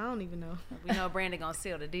 Yeah, because I don't even know. We know Brandon gonna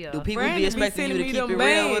seal the deal. Do people Brandon be be expecting you to sending me keep it them real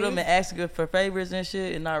with bangs. them and asking for favors and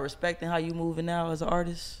shit, and not respecting how you moving now as an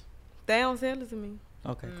artist? They don't sell it to me.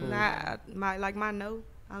 Okay, cool. My no.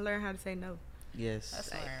 I learned how to say no. Yes. That's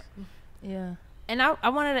smart. Yeah. And I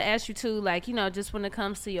wanted to ask you too, like, you know, just when it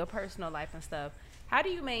comes to your personal life and stuff, how do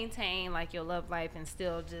you maintain like your love life and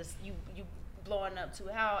still just you blowing up to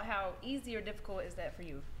how easy or difficult is that for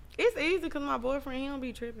you? It's easy because my boyfriend, he don't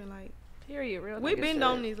be tripping. Like, Period. Real. we nigga been shit.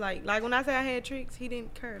 on this. Like when I say I had tricks, he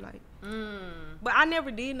didn't care. Like, but I never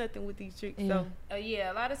did nothing with these tricks. So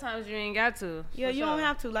Yeah, a lot of times you ain't got to. yeah, for you sure. don't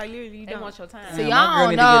have to. Like literally, you They don't. want your time. See, Man, y'all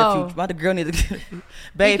don't my girl know. need to get a few. My girl need to get a few.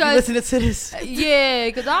 Babe, if you Because- listening to this, Yeah,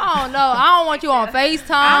 because I don't know. I don't want you on FaceTime.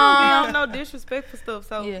 I don't be on no disrespectful stuff.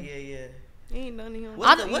 So Yeah. yeah. ain't none of him.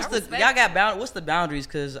 What's the y'all got what's the boundaries?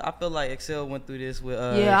 Because I feel like Excel went through this with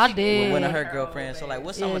Yeah, I did. with one of her girlfriends. So like,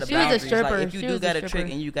 what's some Yeah, of the she was a boundaries? stripper. Like, if you She do was a got a trick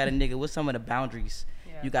stripper. and you got a nigga, what's some of the boundaries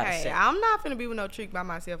you got to Hey, set? I'm not finna be with no trick by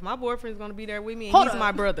myself. My boyfriend's gonna be there with me, and Hold he's up.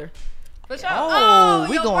 my brother. For sure. Oh,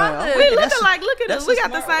 we your going. brother. Oh, We okay, look that's- alike. Look at that's us. We a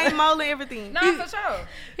got the smart same mold and everything. No, for sure.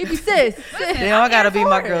 He be sis. Damn, I gotta be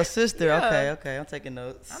my for it. girl's sister. Yeah. Okay, I'm taking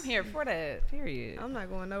notes. I'm here for that. Period. I'm not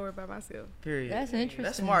going nowhere by myself. Period. That's interesting.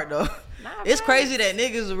 That's smart though. Nah, It's facts. crazy that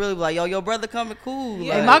niggas are really like, yo, your brother coming cool.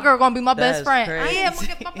 Yeah. Hey, Like, my girl gonna be my best that's friend. crazy. Yeah, I'm gonna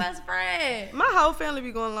get my best friend. My whole family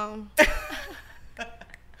be going along.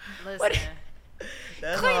 Listen.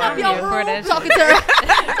 that's Clean hard. up your here for room. that Talking to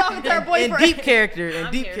her, talking to her in boyfriend. deep character. In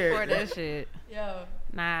I'm deep here for character. that shit. Yo.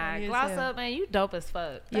 Nah, Funny as gloss hell. up, man. You dope as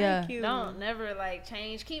fuck. Yeah. Thank you. Don't never like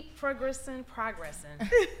change. Keep progressing.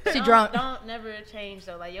 She drunk. Don't never change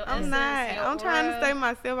though. Like your I'm essence, not. your I'm trying to aura, stay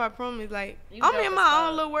myself. I promise. Like You I'm dope in as my fuck.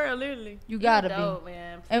 own little world, literally. You you gotta dope, be.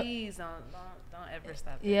 man. And- Please don't ever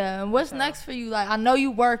stop. that. Yeah, and what's sure. next for you? Like, I know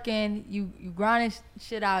you working, you grinding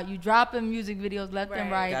shit out, you dropping music videos left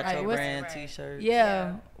and right. Right. Got Like, your what's, brand right. t-shirt.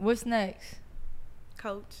 yeah, what's next?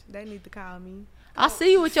 Coach, they need to call me. I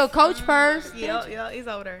see you with your coach purse. Yeah, he's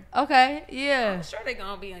over there. Okay, yeah. I'm sure they're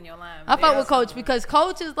gonna be on your line. I fuck with Coach somewhere. because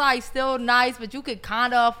Coach is like still nice, but you could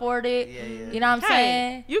kind of afford it. Yeah, yeah. You know what I'm Hey,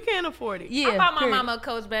 saying? you can't afford it. Yeah. I bought my period. mama a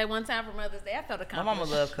Coach bag one time for Mother's Day. I felt My accomplished.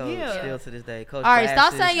 mama love Coach Yeah. still to this day. Coach All right, stop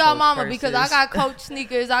glasses, saying y'all Coach mama because I purses. got Coach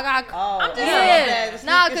sneakers. I got. Oh, I'm just yeah. saying.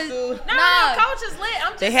 Nah, sneakers cause too. No, Coach is lit.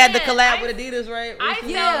 I'm just They had the saying, collab with Adidas, right? I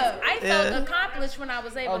Recently? felt Yeah. accomplished when I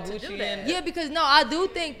was able to Gucci do and- that. yeah, because no, I do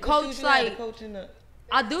think What shoes Coach you had, the like. Coach in the-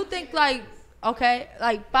 I do think like Okay,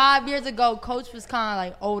 like 5 years ago, Coach was kind of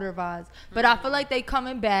like older vibes, but I feel like they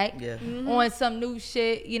coming back on some new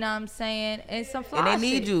shit. You know what I'm saying? And some fly and they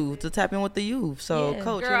need shit. you to tap in with the youth. So,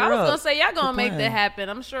 Coach, girl, I was gonna say y'all gonna make that happen.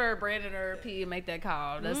 I'm sure Brandon or P make that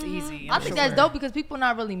call. That's easy. I think that's dope because people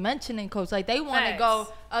not really mentioning Coach. Like they want to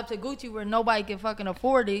go up to Gucci where nobody can fucking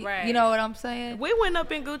afford it. Right. You know what I'm saying? We went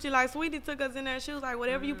up in Gucci like Saweetie took us in there. She was like,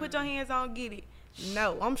 whatever you put your hands on, get it.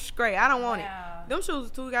 No, I'm straight. I don't want it. Them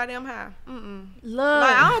shoes too goddamn high. Look,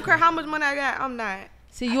 like I don't care how much money I got. I'm not.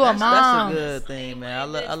 See, you a mom. That's a good thing, man.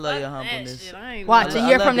 I love your humbleness. Watch a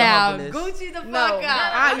year from now, humbleness. Gucci the fuck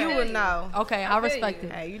out. You would know. Okay, I respect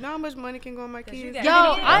it. Hey, you know how much money can go on my kids? Yo,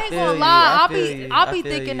 I ain't gonna lie. I'll be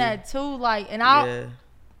thinking that too. Like, and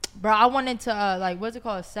bro, I went into like what's it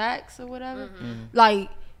called, Saks or whatever. Like,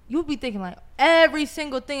 you be thinking like every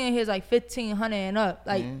single thing in here is like $1,500 and up.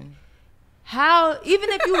 Like. How, even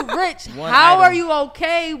if you rich, how are you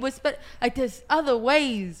okay with like there's other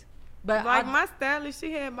ways? But like my stylist,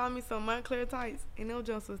 she had bought me some Montclair tights, and them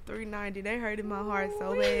just was $390. They hurted my heart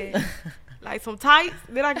so bad. Like some tights.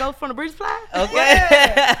 Did I go from the bridge fly?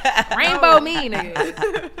 Okay. Rainbow me,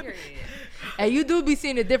 nigga. Period. And you do be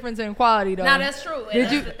seeing the difference in quality though. No, that's true.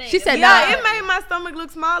 Did you? She said, "Yeah, it made my stomach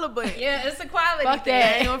look smaller, but yeah, it's a quality fuck thing.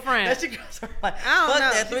 that. I ain't your friend. That shit goes like, I don't know.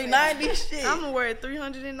 Fuck that 390 shit. I'm gonna wear it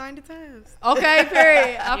 390 times. Okay,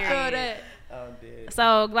 period. I feel that.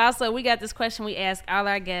 So, Glossa, we got this question we ask all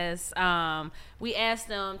our guests. We asked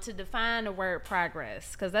them to define the word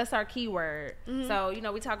progress because that's our key word. So, you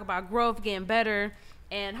know, we talk about growth, getting better,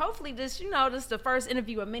 and hopefully this, you know, this is the first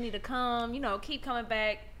interview of many to come. You know, keep coming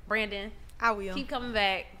back, Brandon. I will. Keep coming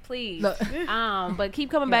back, please. Look. But keep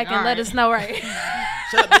coming back and let us know, right?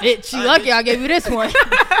 Shut up, bitch. You lucky I gave you this one.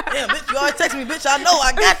 Damn, bitch, you always text me, bitch. I know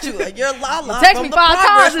I got you. You're Lala. Text from me the 5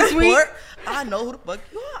 progress times this week. report. I know who the fuck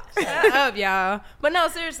you are. Shut up, y'all. But no,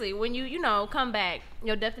 seriously, when you know, come back,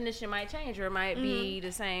 your definition might change or it might be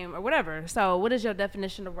the same or whatever. So what is your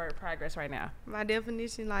definition of word progress right now? My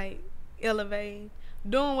definition, like, elevate.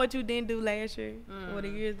 Doing what you didn't do last year or the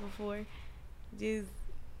years before. Just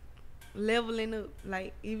leveling up.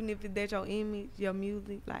 Like, even if that's your image, your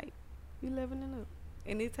music, like, you leveling up.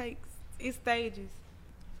 And it's stages.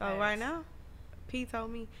 So right now, P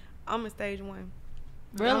told me I'm in stage 1.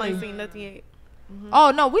 Really? I ain't seen nothing yet.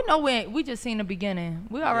 Oh no, we know we just seen the beginning.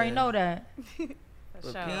 We already know that. But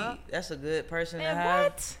Pete, that's a good person to Man, have.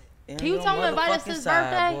 what? Can you tell him to invite us to his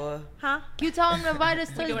birthday? Huh? Can you tell him to invite us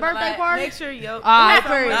to his birthday party? Make sure yo.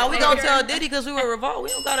 Nah, we gonna tell Diddy because we were revolved. We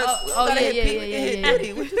don't gotta hit Pete. We can hit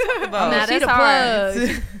Diddy. What you talking about? Nah, she that's the hard.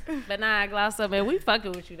 plug. But nah, Glossa, man, we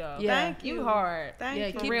fucking with you though. Yeah. Thank you. You hard. Thank Yeah,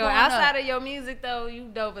 you. For keep real. going Outside up. of your music though, you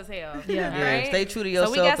dope as hell. Yeah. Yeah, Right? stay true to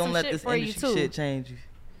So we yourself. got Don't some let shit this for you, industry too. shit change you.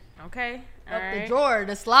 Okay. All Up right. the drawer,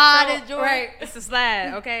 the slide drawer. Right. It's a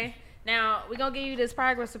slide, okay? Now, we're going to give you this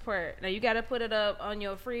progress report. Now, you got to put it up on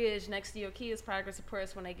your fridge next to your kids' progress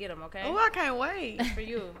reports when they get them, okay? Oh, I can't wait. For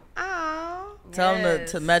you. Oh, Tell them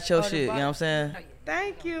to match your the shit. You know what I'm saying?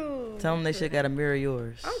 thank you. Tell them they shit gotta mirror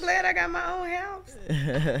yours. I'm glad I got my own house.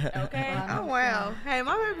 Okay? Oh, wow. Hey,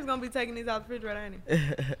 my baby's going to be taking these out the refrigerator, ain't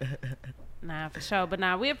it? Nah, for sure. But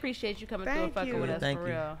nah, we appreciate you coming through and Thank fucking you. with us Thank for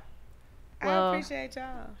you. real. I Well, appreciate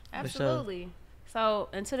y'all. Absolutely. So,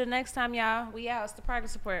 until the next time, y'all, we out. It's the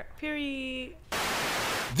progress report. Period.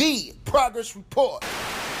 The Progress Report.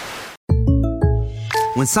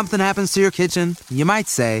 When something happens to your kitchen, you might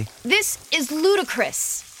say, This is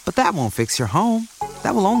ludicrous. but that won't fix your home.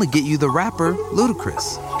 That will only get you the rapper,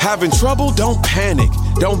 Ludacris. Having trouble? Don't panic.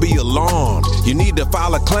 Don't be alarmed. You need to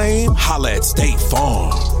file a claim? Holla at State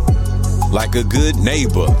Farm. Like a good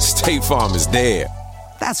neighbor, State Farm is there.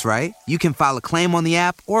 That's right. You can file a claim on the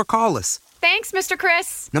app or call us. Thanks, Mr.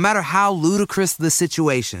 Chris. No matter how ludicrous the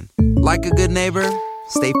situation, like a good neighbor,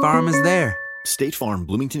 State Farm is there. State Farm,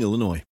 Bloomington, Illinois.